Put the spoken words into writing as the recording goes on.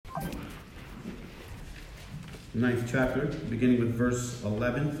9th chapter, beginning with verse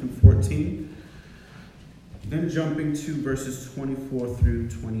 11 through 14, then jumping to verses 24 through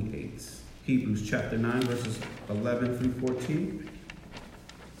 28. Hebrews chapter 9, verses 11 through 14,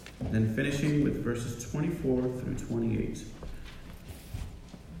 then finishing with verses 24 through 28.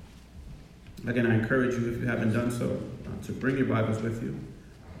 Again, I encourage you, if you haven't done so, to bring your Bibles with you.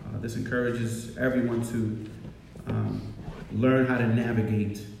 This encourages everyone to learn how to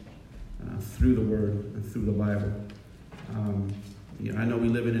navigate through the Word and through the Bible. I know we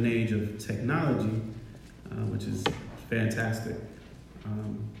live in an age of technology, which is fantastic.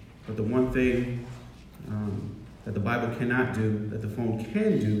 But the one thing that the Bible cannot do, that the phone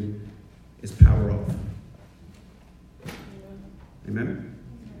can do, is power off. Amen?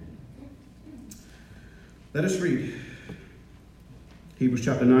 Let us read Hebrews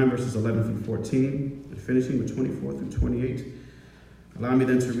chapter 9, verses 11 through 14, and finishing with 24 through 28. Allow me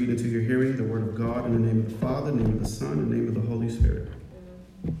then to read into your hearing the word of God in the name of the Father, in the name of the Son, in the name of the Holy Spirit.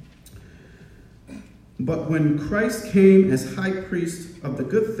 But when Christ came as high priest of the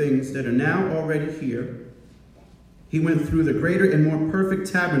good things that are now already here, he went through the greater and more perfect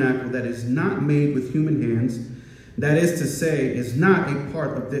tabernacle that is not made with human hands, that is to say, is not a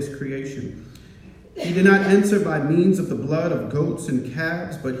part of this creation. He did not enter by means of the blood of goats and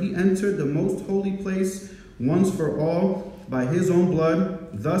calves, but he entered the most holy place once for all by his own blood,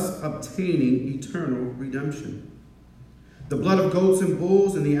 thus obtaining eternal redemption. The blood of goats and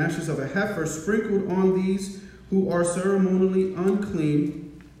bulls and the ashes of a heifer sprinkled on these who are ceremonially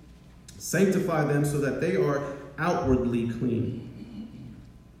unclean, sanctify them so that they are outwardly clean.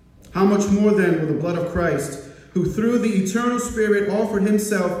 How much more then will the blood of Christ, who through the eternal Spirit offered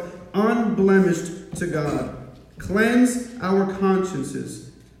himself unblemished to God, cleanse our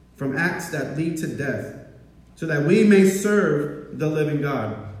consciences from acts that lead to death, so that we may serve the living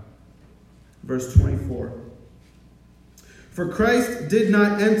God. Verse 24. For Christ did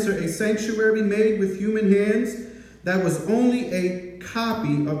not enter a sanctuary made with human hands, that was only a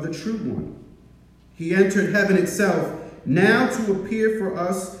copy of the true one. He entered heaven itself, now to appear for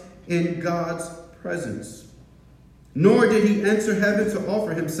us in God's presence. Nor did he enter heaven to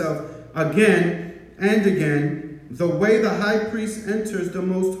offer himself again and again, the way the high priest enters the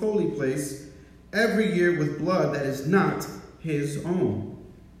most holy place every year with blood that is not his own.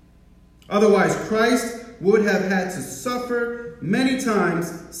 Otherwise, Christ would have had to suffer many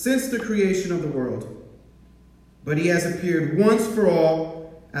times since the creation of the world. But he has appeared once for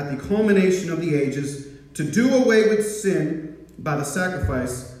all at the culmination of the ages to do away with sin by the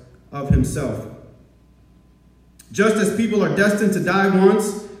sacrifice of himself. Just as people are destined to die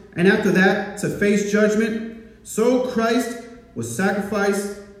once, and after that to face judgment, so Christ was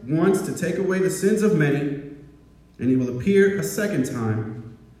sacrificed once to take away the sins of many, and he will appear a second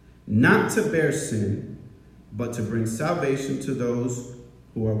time, not to bear sin, but to bring salvation to those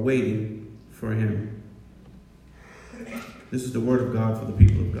who are waiting for him. This is the word of God for the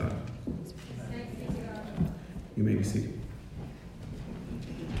people of God. You may be seated.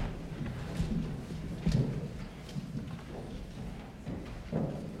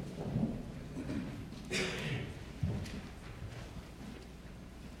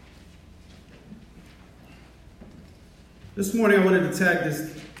 This morning I wanted to tag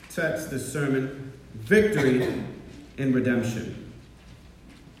this sermon, Victory in Redemption.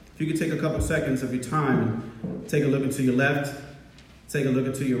 If you could take a couple seconds of your time and take a look into your left, take a look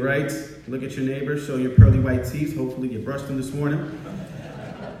into your right, look at your neighbor, show your pearly white teeth, hopefully you brushed them this morning,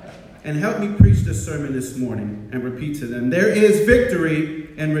 and help me preach this sermon this morning and repeat to them, there is victory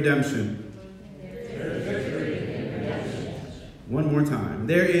in redemption. There is victory in redemption. One more time.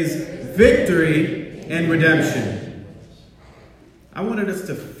 There is victory in redemption. I wanted us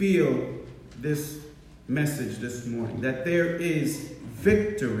to feel this message this morning, that there is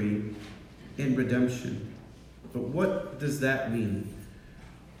victory in redemption. But what does that mean?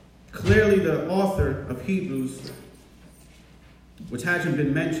 Clearly, the author of Hebrews, which hasn't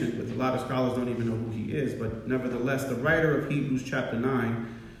been mentioned, but a lot of scholars don't even know who he is, but nevertheless, the writer of Hebrews chapter 9,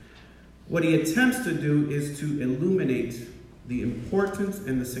 what he attempts to do is to illuminate the importance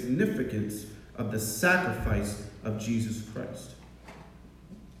and the significance of the sacrifice of Jesus Christ,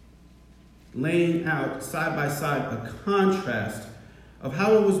 laying out side by side a contrast of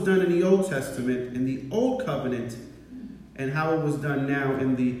how it was done in the Old Testament, in the Old Covenant, and how it was done now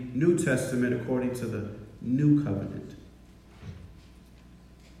in the New Testament according to the New Covenant.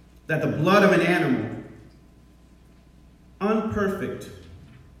 That the blood of an animal, unperfect,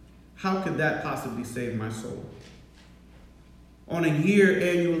 how could that possibly save my soul? On a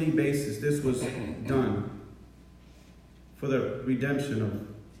annually basis, this was done for the redemption of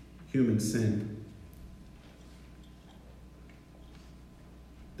human sin.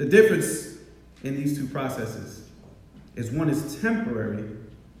 The difference in these two processes is one is temporary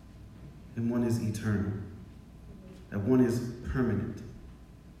and one is eternal. And one is permanent.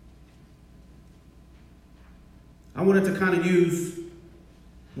 I wanted to kind of use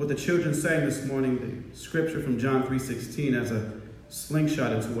what the children sang this morning, the scripture from John 3:16, as a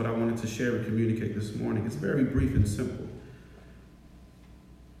slingshot into what I wanted to share and communicate this morning. It's very brief and simple.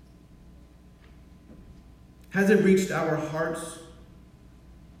 Has it reached our hearts?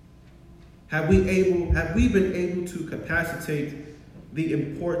 Have we been able to capacitate the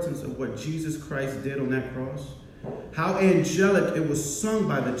importance of what Jesus Christ did on that cross? How angelic it was sung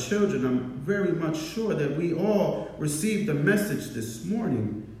by the children. I'm very much sure that we all received the message this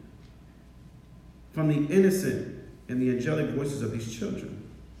morning from the innocent and the angelic voices of these children.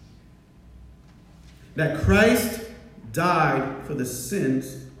 That Christ died for the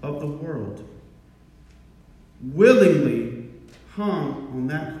sins of the world. Willingly hung on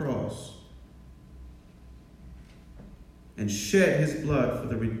that cross and shed his blood for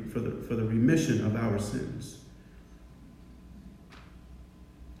the remission of our sins.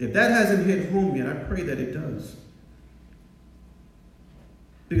 If that hasn't hit home yet, I pray that it does.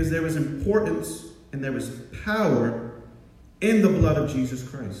 Because there is importance and there is power in the blood of Jesus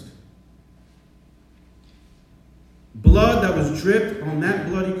Christ. Blood that was dripped on that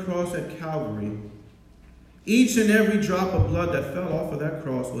bloody cross at Calvary. Each and every drop of blood that fell off of that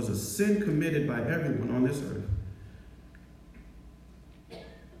cross was a sin committed by everyone on this earth.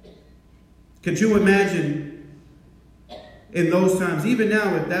 Could you imagine in those times, even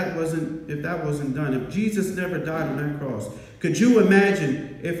now, if that wasn't done, if Jesus never died on that cross, could you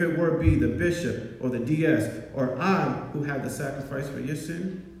imagine if it were the bishop or the DS or I who had the sacrifice for your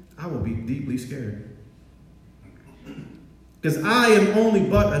sin? I would be deeply scared. Because I am only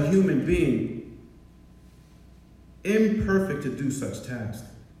but a human being, imperfect to do such tasks.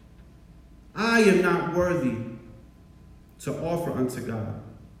 I am not worthy to offer unto God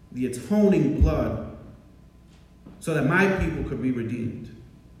the atoning blood so that my people could be redeemed.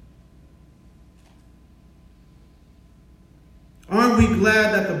 Aren't we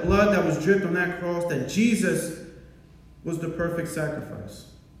glad that the blood that was dripped on that cross, that Jesus was the perfect sacrifice?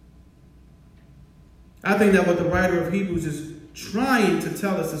 I think that what the writer of Hebrews is trying to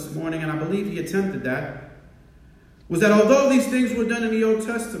tell us this morning, and I believe he attempted that, was that although these things were done in the Old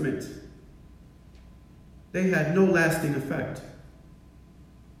Testament, they had no lasting effect.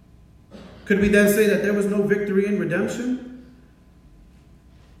 Could we then say that there was no victory in redemption?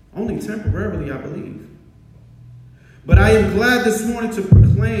 Only temporarily, I believe. But I am glad this morning to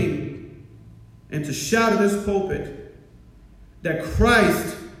proclaim and to shout at this pulpit that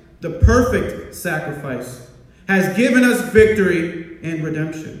Christ, the perfect sacrifice, has given us victory in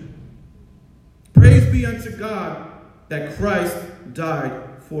redemption. Praise be unto God that Christ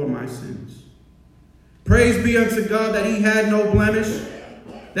died for my sins. Praise be unto God that he had no blemish,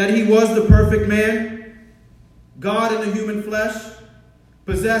 that he was the perfect man, God in the human flesh,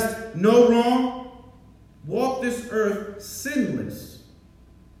 possessed no wrong, walked this earth sinless,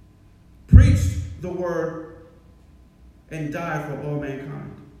 preached the word, and died for all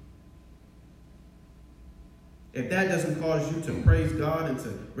mankind. If that doesn't cause you to praise God and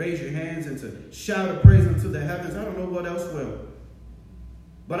to raise your hands and to shout a praise unto the heavens, I don't know what else will.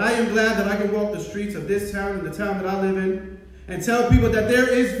 But I am glad that I can walk the streets of this town and the town that I live in and tell people that there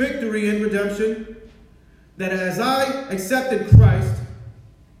is victory in redemption, that as I accepted Christ,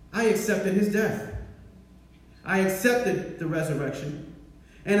 I accepted his death. I accepted the resurrection.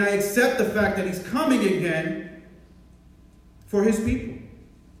 And I accept the fact that he's coming again for his people.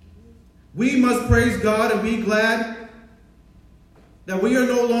 We must praise God and be glad that we are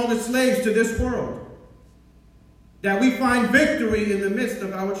no longer slaves to this world. That we find victory in the midst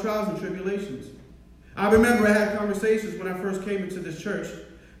of our trials and tribulations. I remember I had conversations when I first came into this church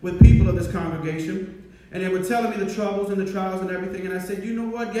with people of this congregation, and they were telling me the troubles and the trials and everything, and I said, you know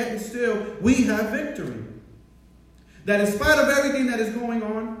what, yet and still, we have victory. That in spite of everything that is going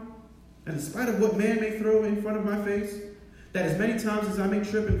on, and in spite of what man may throw in front of my face, that as many times as I may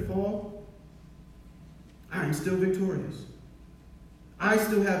trip and fall, I am still victorious. I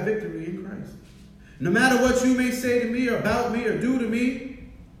still have victory in Christ. No matter what you may say to me or about me or do to me,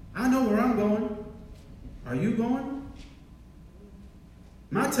 I know where I'm going. Are you going?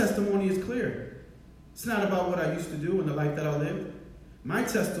 My testimony is clear. It's not about what I used to do in the life that I lived. My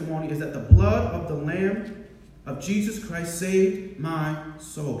testimony is that the blood of the Lamb of Jesus Christ saved my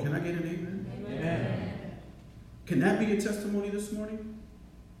soul. Can I get an amen? Amen. Can that be your testimony this morning?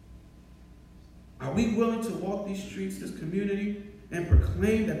 Are we willing to walk these streets, this community, and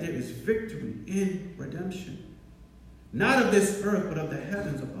proclaim that there is victory in redemption? not of this earth, but of the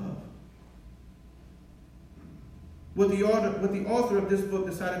heavens above. What the author of this book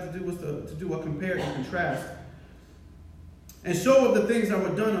decided to do was to do a compare and contrast and show of the things that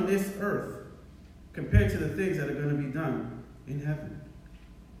were done on this earth compared to the things that are going to be done in heaven.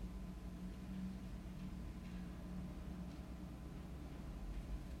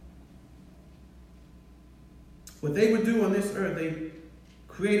 What they would do on this earth, they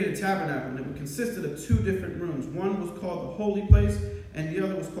created a tabernacle, and it consisted of two different rooms. One was called the holy place, and the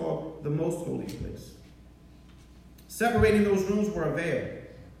other was called the most holy place. Separating those rooms were a veil.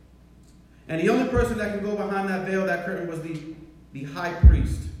 And the only person that could go behind that veil, that curtain, was the high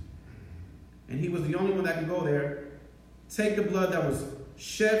priest. And he was the only one that could go there, take the blood that was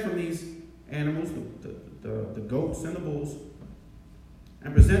shed from these animals, the goats and the bulls,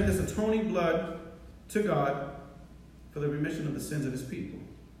 and present this atoning blood to God for the remission of the sins of his people.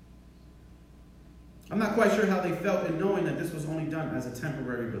 I'm not quite sure how they felt in knowing that this was only done as a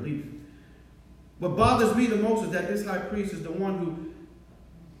temporary relief. What bothers me the most is that this high priest is the one who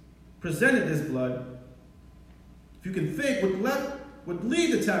presented this blood. If you can think, would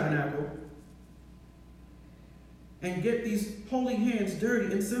leave the tabernacle and get these holy hands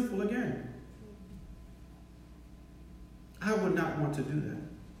dirty and sinful again. I would not want to do that.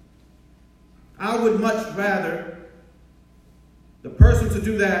 I would much rather the person to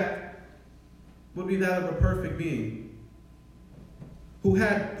do that would be that of a perfect being who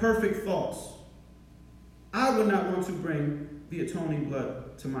had perfect thoughts. I would not want to bring the atoning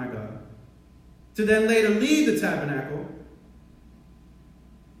blood to my God, to then later leave the tabernacle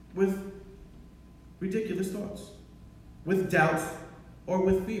with ridiculous thoughts, with doubts, or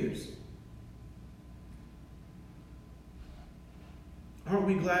with fears. Aren't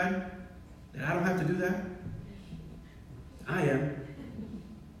we glad that I don't have to do that? I am.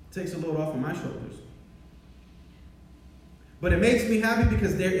 It takes a load off of my shoulders. But it makes me happy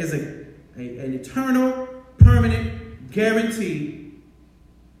because there is an eternal, permanent guarantee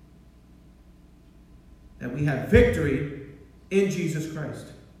that we have victory in Jesus Christ.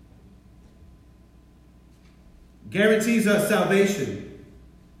 Guarantees us salvation.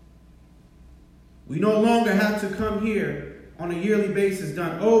 We no longer have to come here on a yearly basis,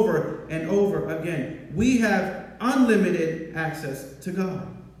 done over and over again. We have unlimited access to God.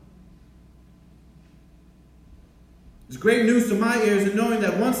 It's great news to my ears in knowing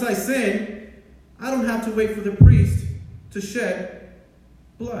that once I sin, I don't have to wait for the priest to shed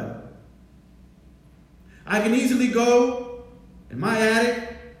blood. I can easily go in my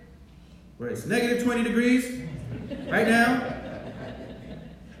attic where it's negative 20 degrees right now,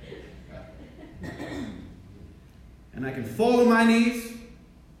 and I can fall on my knees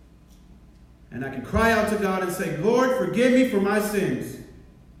and I can cry out to God and say, Lord, forgive me for my sins.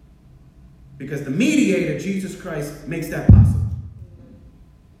 Because the mediator, Jesus Christ, makes that possible.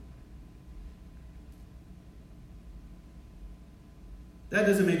 That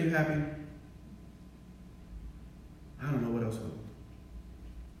doesn't make you happy? I don't know what else will.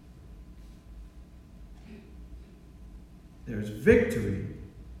 There's victory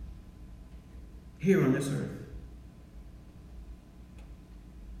here on this earth.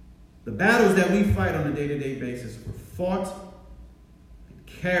 The battles that we fight on a day-to-day basis were fought and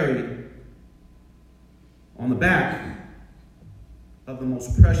carried on the back of the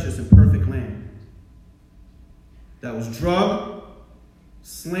most precious and perfect Lamb that was drugged,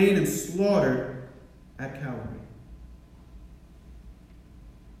 slain, and slaughtered at Calvary.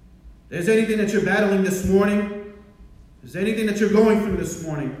 If there's anything that you're battling this morning, if there's anything that you're going through this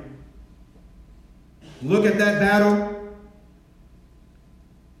morning, look at that battle.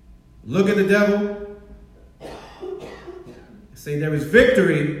 Look at the devil. Say there is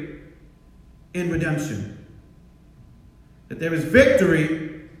victory in redemption. That there is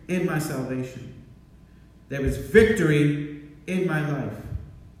victory in my salvation. There is victory in my life.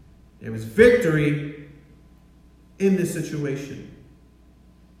 There is victory in this situation.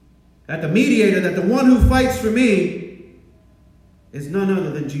 That the mediator, that the one who fights for me is none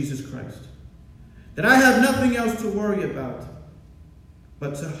other than Jesus Christ. That I have nothing else to worry about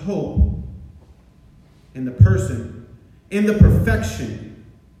but to hope in the person, in the perfection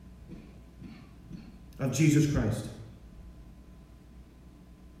of Jesus Christ.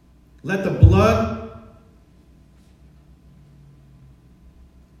 Let the blood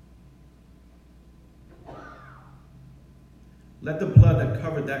that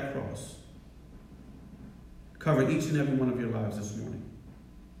covered that cross cover each and every one of your lives this morning.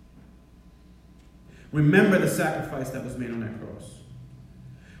 Remember the sacrifice that was made on that cross.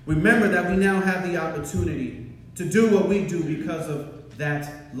 Remember that we now have the opportunity to do what we do because of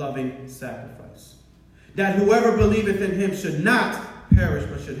that loving sacrifice. that whoever believeth in him should not perish,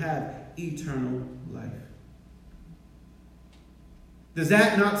 but should have eternal life. Does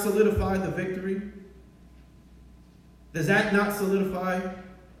that not solidify the victory? Does that not solidify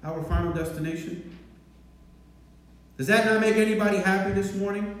our final destination? Does that not make anybody happy this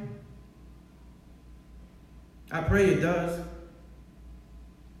morning? I pray it does.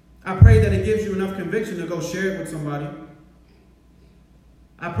 I pray that it gives you enough conviction to go share it with somebody.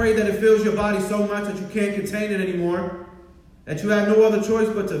 I pray that it fills your body so much that you can't contain it anymore, that you have no other choice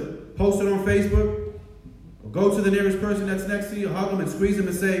but to post it on Facebook, or go to the nearest person that's next to you, hug them and squeeze them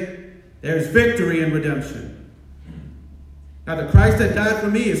and say, there's victory in redemption. Now the Christ that died for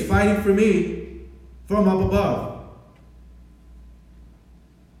me is fighting for me from up above.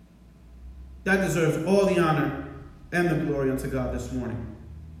 That deserves all the honor and the glory unto God this morning.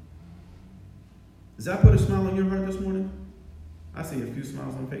 Does that put a smile on your heart this morning? I see a few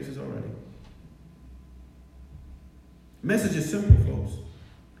smiles on faces already. The message is simple, folks.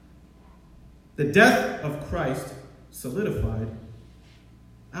 The death of Christ solidified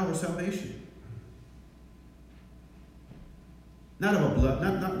our salvation. Not of a blood,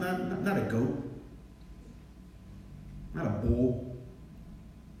 not a goat, not a bull,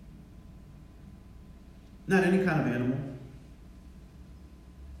 not any kind of animal,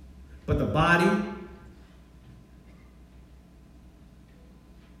 but the body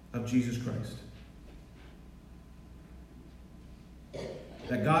of Jesus Christ.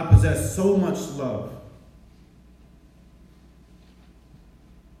 That God possessed so much love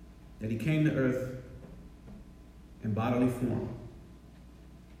that he came to earth in bodily form.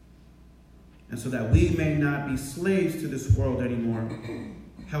 And so that we may not be slaves to this world anymore,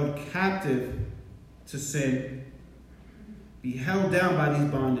 held captive to sin, be held down by these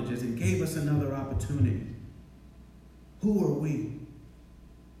bondages, and gave us another opportunity. Who are we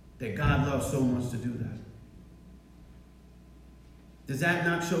that God loves so much to do that? Does that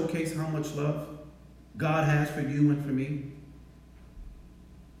not showcase how much love God has for you and for me?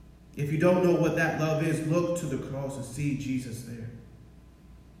 If you don't know what that love is, look to the cross and see Jesus there.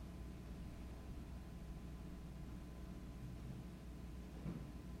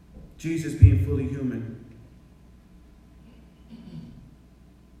 Jesus, being fully human,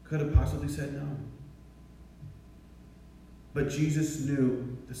 could have possibly said no. But Jesus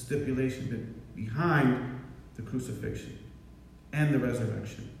knew the stipulation behind the crucifixion and the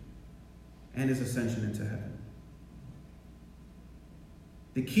resurrection and his ascension into heaven.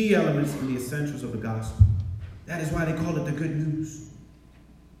 The key elements and the essentials of the gospel. That is why they call it the good news.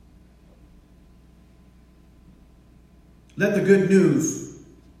 Let the good news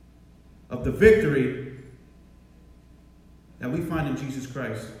of the victory that we find in Jesus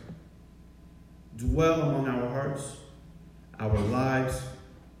Christ dwell among our hearts, our lives,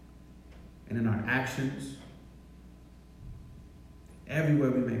 and in our actions,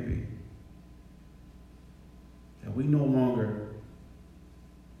 everywhere we may be. That we no longer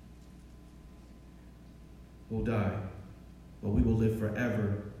will die, but we will live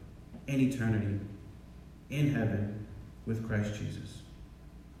forever in eternity in heaven with Christ Jesus.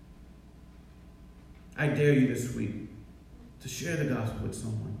 I dare you this week to share the gospel with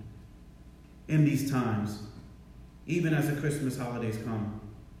someone in these times, even as the Christmas holidays come.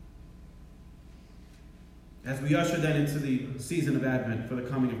 As we usher then into the season of Advent for the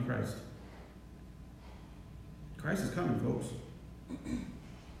coming of Christ. Christ is coming, folks.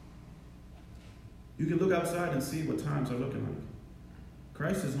 You can look outside and see what times are looking like.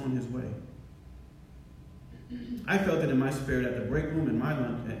 Christ is on his way. I felt it in my spirit at the break room in my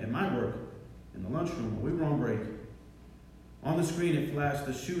work, in the lunchroom. We were on break. On the screen, it flashed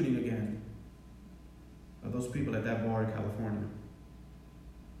the shooting again of those people at that bar in California.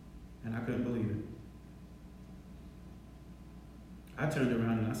 And I couldn't believe it. I turned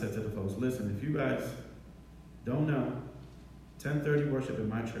around and I said to the folks, listen, if you guys don't know, 10:30 worship in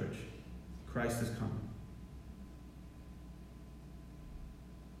my church, Christ is coming.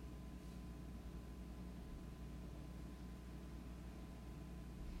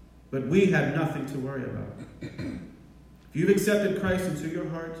 But we have nothing to worry about. If you've accepted Christ into your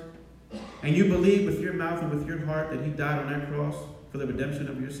heart, and you believe with your mouth and with your heart that he died on that cross for the redemption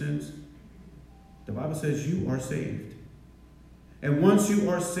of your sins, the Bible says you are saved. And once you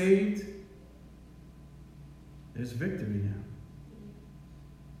are saved, there's victory now.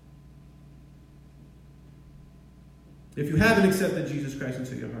 If you haven't accepted Jesus Christ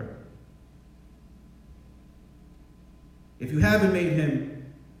into your heart, if you haven't made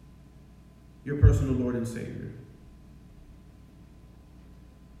him your personal Lord and Savior,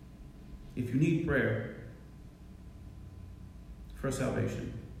 if you need prayer for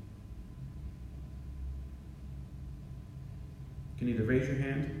salvation, can either raise your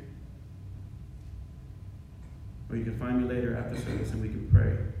hand, or you can find me later after service and we can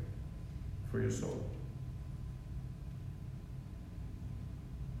pray for your soul.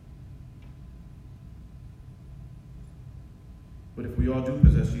 But if we all do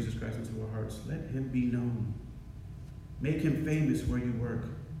possess Jesus Christ into our hearts, let him be known. Make him famous where you work.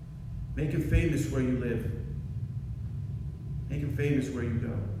 Make him famous where you live. Make him famous where you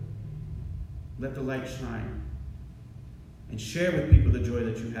go. Let the light shine. And share with people the joy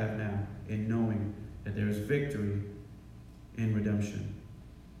that you have now in knowing that there is victory in redemption.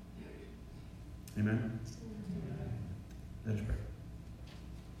 Amen? Let us pray.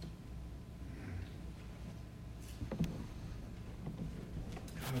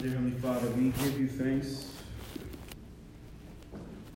 Oh, dear Heavenly Father, we give you thanks